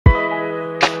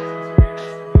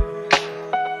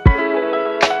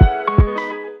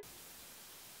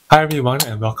Hi everyone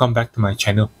and welcome back to my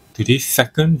channel. Today's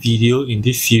second video in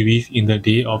this series in the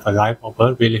day of a life of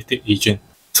a real estate agent.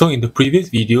 So in the previous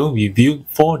video, we viewed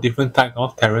 4 different types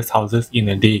of terrace houses in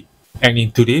a day. And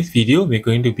in today's video, we're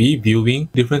going to be viewing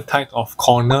different types of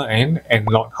corner and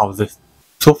end-lot houses.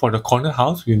 So for the corner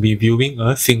house, we'll be viewing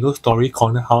a single-story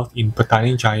corner house in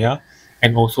Petaling Jaya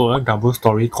and also a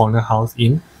double-story corner house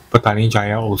in Petaling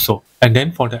Jaya also. And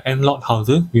then for the end-lot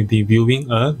houses, we'll be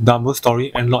viewing a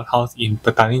double-story end-lot house in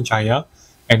Petaling Jaya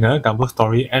and a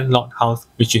double-story end-lot house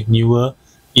which is newer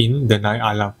in Denai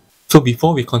Alam. So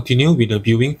before we continue with the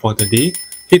viewing for the day,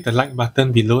 hit the like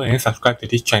button below and subscribe to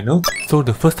this channel. So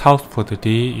the first house for the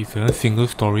day is a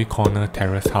single-story corner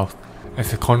terrace house.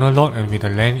 As a corner lot and with a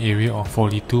land area of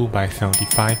 42 by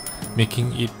 75,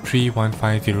 making it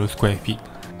 3150 square feet.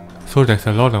 So there's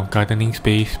a lot of gardening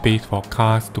space for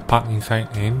cars to park inside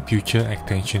and future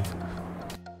extensions.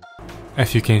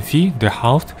 As you can see, the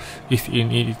house is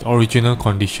in its original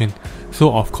condition,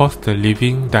 so of course the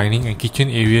living, dining and kitchen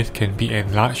areas can be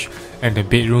enlarged and the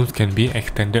bedrooms can be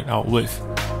extended outwards.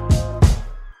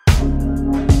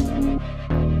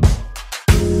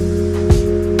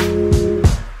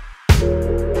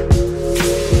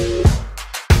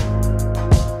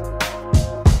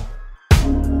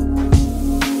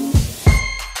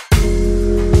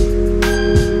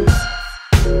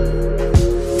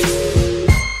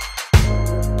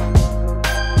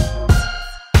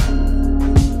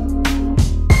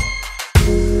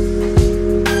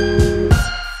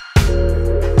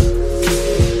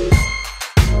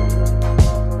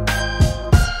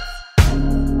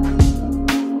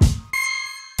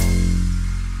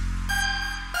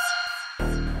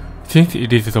 Since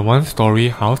it is a one-story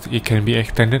house, it can be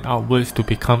extended outwards to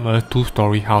become a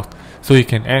two-story house, so you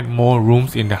can add more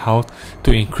rooms in the house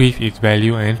to increase its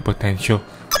value and potential.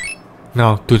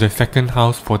 Now to the second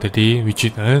house for the day, which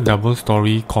is a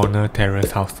double-story corner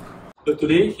terrace house. So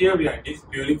today here we are in this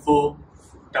beautiful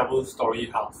double-story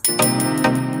house.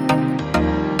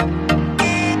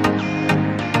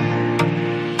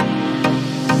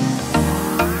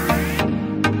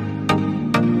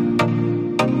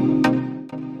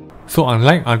 So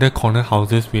unlike other corner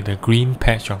houses with a green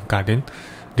patch of garden,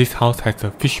 this house has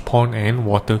a fish pond and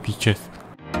water features.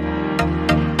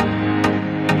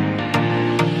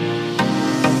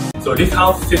 So this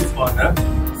house sits on a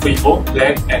freehold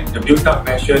land and the built-up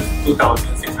measures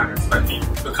 2,600 square feet.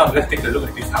 So come, let's take a look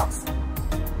at this house.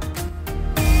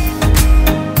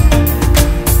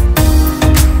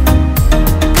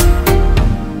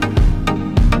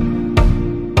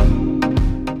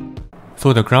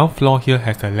 So the ground floor here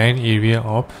has a land area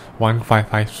of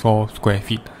 1554 square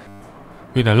feet.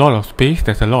 With a lot of space,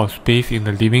 there's a lot of space in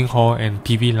the living hall and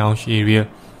TV lounge area.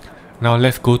 Now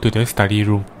let's go to the study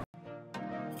room.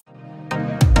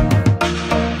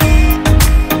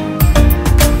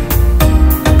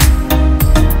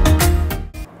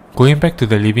 Going back to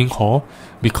the living hall,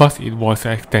 because it was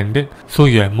extended, so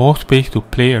you have more space to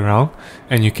play around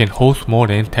and you can host more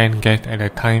than 10 guests at a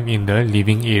time in the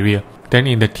living area. Then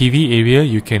in the TV area,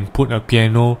 you can put a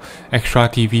piano, extra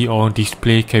TV or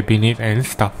display cabinet and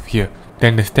stuff here.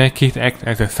 Then the staircase acts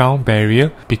as a sound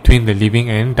barrier between the living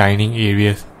and dining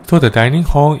areas. So the dining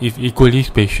hall is equally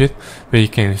spacious, where you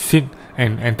can sit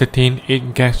and entertain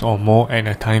 8 guests or more at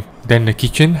a time. Then the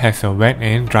kitchen has a wet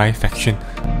and dry section.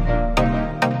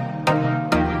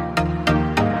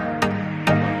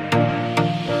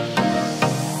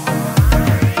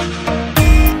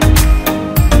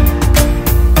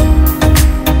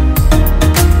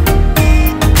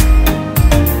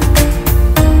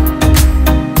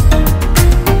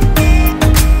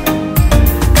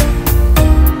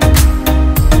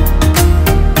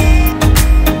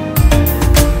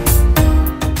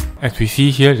 As we see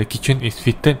here, the kitchen is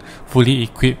fitted, fully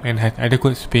equipped and has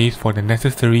adequate space for the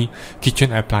necessary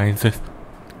kitchen appliances.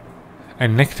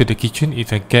 And next to the kitchen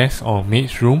is a guest or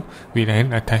maid's room with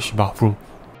an attached bathroom.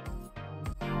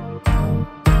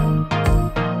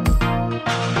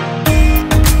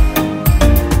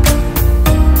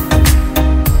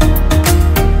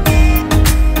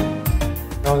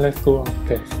 Now let's go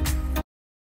upstairs.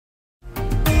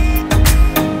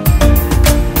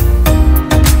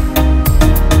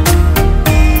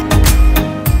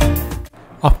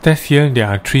 Upstairs here, there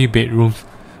are 3 bedrooms.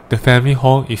 The family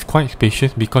hall is quite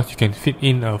spacious because you can fit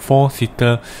in a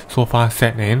 4-seater sofa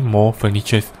set and more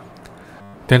furniture.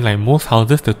 Then like most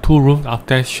houses, the 2 rooms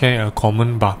upstairs share a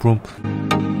common bathroom.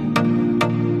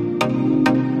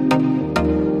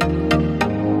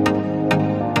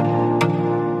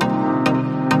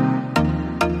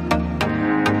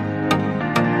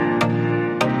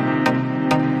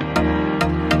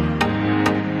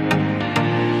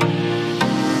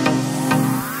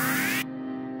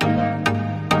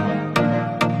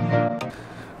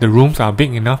 The rooms are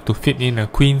big enough to fit in a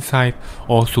queen size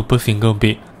or super single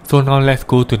bed. So now let's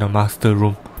go to the master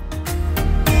room.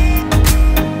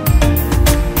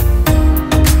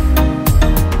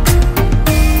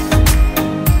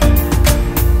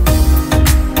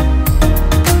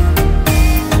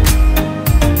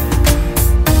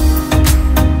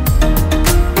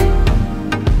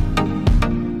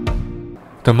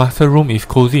 The master room is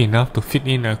cozy enough to fit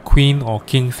in a queen or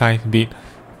king size bed,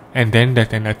 and then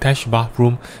there's an attached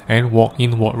bathroom and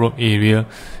walk-in wardrobe area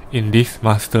in this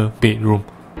master bedroom.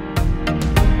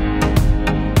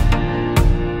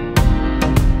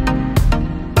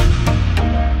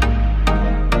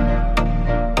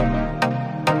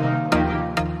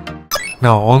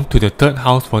 Now on to the third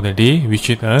house for the day, which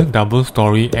is a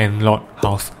double-story en-lot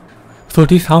house. So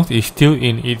this house is still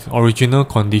in its original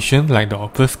condition like the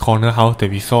first corner house that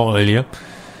we saw earlier.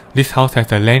 This house has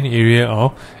a land area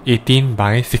of 18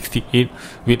 by 68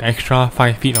 with extra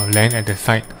 5 feet of land at the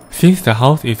side. Since the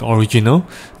house is original,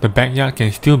 the backyard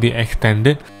can still be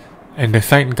extended and the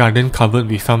side garden covered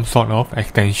with some sort of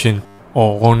extension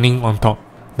or awning on top.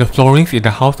 The floorings in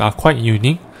the house are quite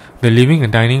unique. The living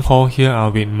and dining hall here are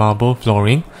with marble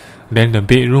flooring. Then the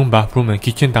bedroom, bathroom and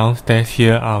kitchen downstairs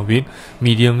here are with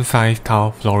medium-sized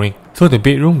tile flooring. So the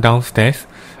bedroom downstairs,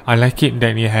 I like it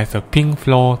that it has a pink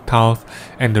floor tiles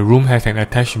and the room has an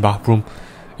attached bathroom.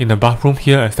 In the bathroom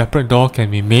here, a separate door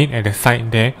can be made at the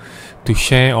side there to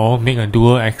share or make a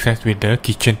dual access with the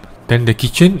kitchen. Then the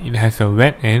kitchen, it has a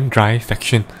wet and dry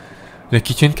section. The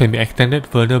kitchen can be extended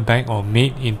further back or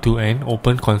made into an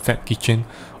open concept kitchen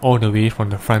all the way from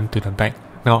the front to the back.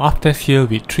 Now upstairs here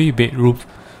with 3 bedrooms.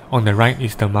 On the right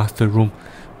is the master room.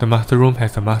 The master room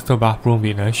has a master bathroom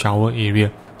with a shower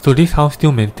area. So this house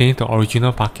still maintains the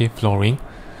original parquet flooring.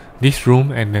 This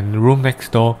room and the room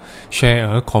next door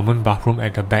share a common bathroom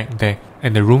at the back there.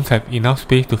 And the rooms have enough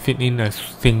space to fit in a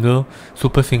single,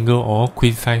 super single or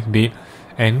queen size bed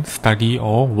and study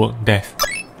or work desk.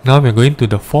 Now we're going to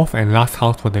the fourth and last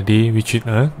house for the day, which is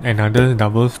another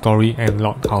double story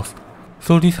en-lot house.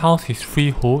 So this house is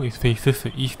freehold, it faces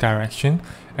the east direction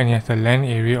and it has a land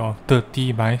area of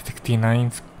 30 by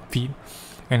 69 feet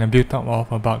and a built-up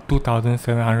of about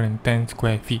 2,710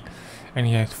 square feet, and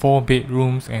it has 4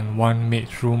 bedrooms and 1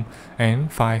 bedroom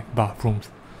and 5 bathrooms.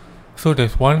 So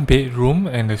there's 1 bedroom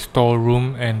and the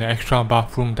storeroom and the extra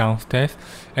bathroom downstairs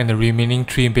and the remaining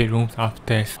 3 bedrooms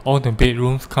upstairs. All the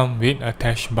bedrooms come with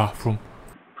attached bathroom.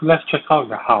 So let's check out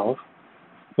the house.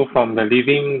 So from the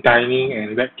living, dining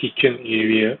and wet kitchen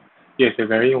area, it has a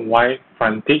very wide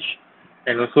frontage,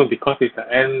 and also because it's an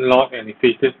en-lot and it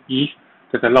faces east,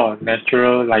 there's a lot of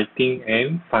natural lighting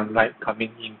and sunlight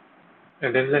coming in.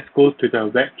 And then let's go to the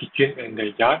wet kitchen and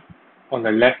the yard. On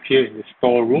the left here is the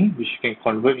storeroom, which you can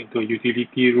convert into a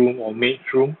utility room or maid's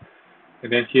room.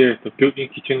 And then here is the built-in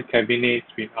kitchen cabinets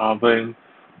with oven,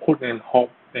 hood and hob,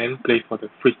 and place for the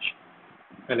fridge.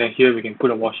 And then here we can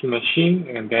put a washing machine,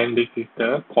 and then this is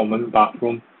the common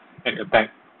bathroom at the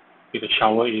back with a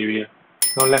shower area.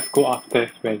 Now let's go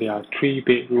upstairs where there are 3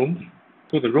 bedrooms.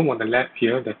 So the room on the left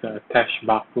here, there's an attached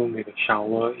bathroom with a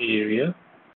shower area.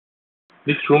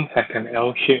 This room has an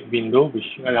L-shaped window which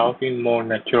allows in more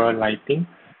natural lighting,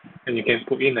 and you can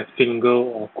put in a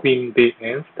single or queen bed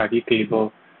and study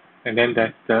table. And then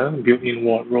there's the built-in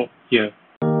wardrobe here.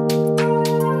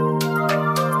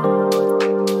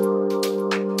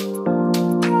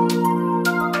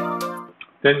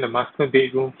 Then the master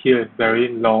bedroom here is very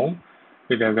long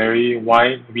with a very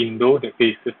wide window that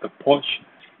faces the porch,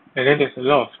 and then there's a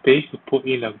lot of space to put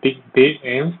in a big bed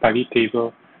and study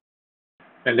table.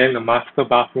 And then the master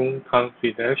bathroom comes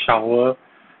with a shower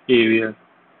area,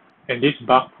 and this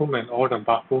bathroom and all the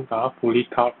bathrooms are fully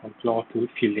tiled from floor to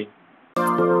ceiling.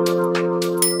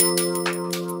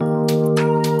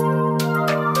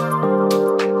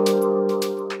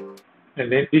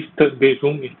 And then this third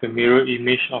bedroom is the mirror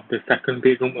image of the second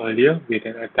bedroom earlier with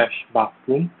an attached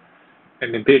bathroom.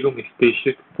 And the bedroom is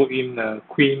spacious to put in a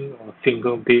queen or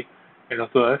single bed and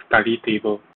also a study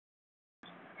table.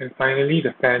 And finally,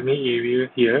 the family area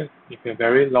here is a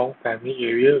very long family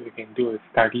area. We can do a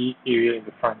study area in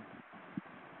the front.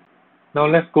 Now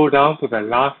let's go down to the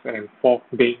last and fourth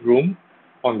bedroom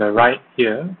on the right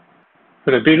here.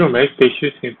 So the bedroom is very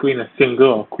spacious. You can put in a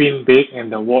single or queen bed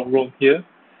and the wardrobe here.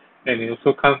 And it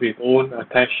also comes with its own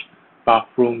attached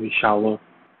bathroom with shower.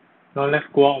 Now let's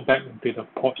go out back into the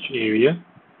porch area.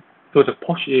 So the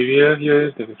porch area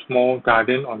here, there's a small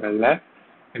garden on the left,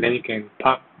 and then you can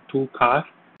park 2 cars.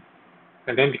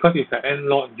 And then because it's an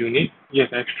en-lot unit, it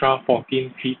has extra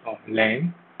 14 feet of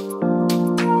land.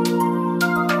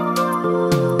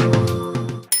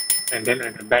 And then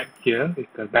at the back here is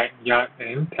the backyard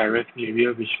and terrace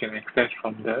area which you can access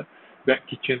from the back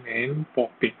kitchen and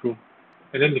fourth bedroom.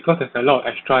 And then because there's a lot of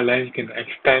extra land, you can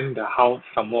extend the house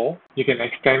some more. You can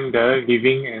extend the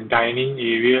living and dining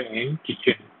area and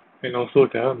kitchen. And also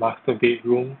the master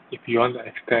bedroom if you want to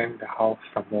extend the house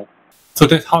some more. So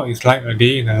that's how it's like a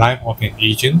day in the life of an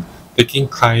agent, taking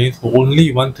clients who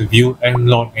only want to view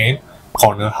end-lot and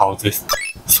corner houses.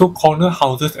 So corner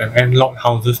houses and end-lot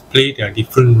houses play their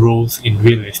different roles in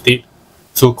real estate.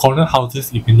 So corner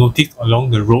houses, if you notice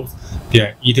along the roads, they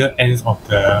are either ends of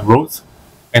the roads,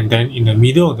 and then in the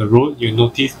middle of the road you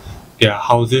notice there are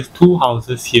houses, two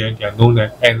houses here, they are known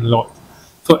as end lots.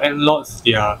 So end lots,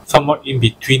 they are somewhat in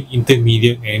between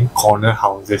intermediate and corner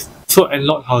houses. So end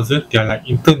lot houses, they are like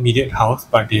intermediate house,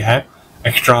 but they have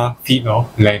extra feet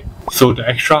of land. So the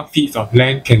extra feet of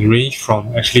land can range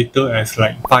from as little as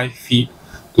like 5 feet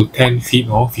to 10 feet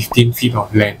or 15 feet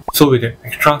of land. So with the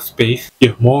extra space, you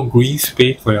have more green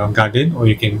space for your garden, or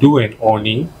you can do an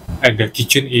awning at the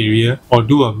kitchen area or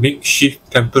do a makeshift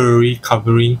temporary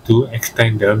covering to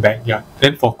extend the backyard.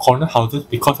 Then for corner houses,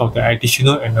 because of the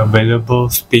additional and available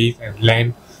space and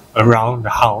land around the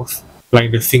house,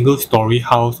 like the single story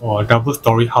house or a double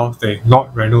story house that is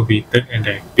not renovated and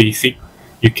that is basic,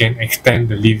 you can extend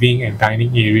the living and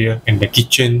dining area and the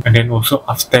kitchen, and then also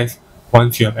upstairs.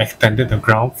 Once you have extended the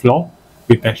ground floor,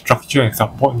 with that structure and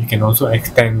support, you can also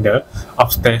extend the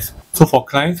upstairs. So for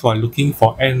clients who are looking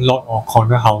for end lot or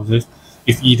corner houses,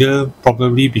 it's either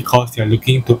probably because they are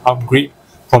looking to upgrade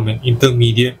from an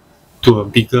intermediate to a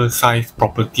bigger size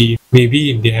property.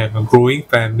 Maybe they have a growing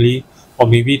family, or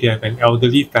maybe they have an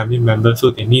elderly family member, so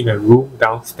they need a room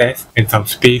downstairs and some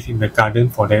space in the garden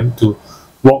for them to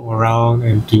walk around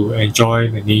and to enjoy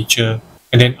the nature.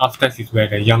 And then upstairs is where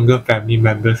the younger family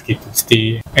members get to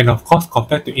stay. And of course,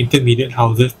 compared to intermediate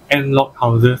houses, end lot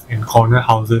houses and corner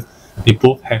houses, they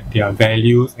both have their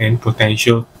values and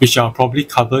potential, which I'll probably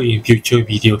cover in future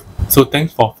videos. So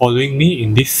thanks for following me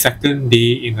in this second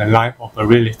day in the life of a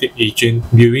real estate agent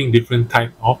viewing different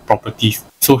types of properties.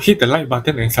 So hit the like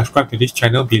button and subscribe to this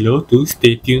channel below to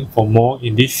stay tuned for more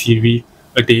in this series,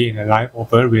 A Day in the Life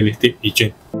of a Real Estate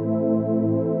Agent.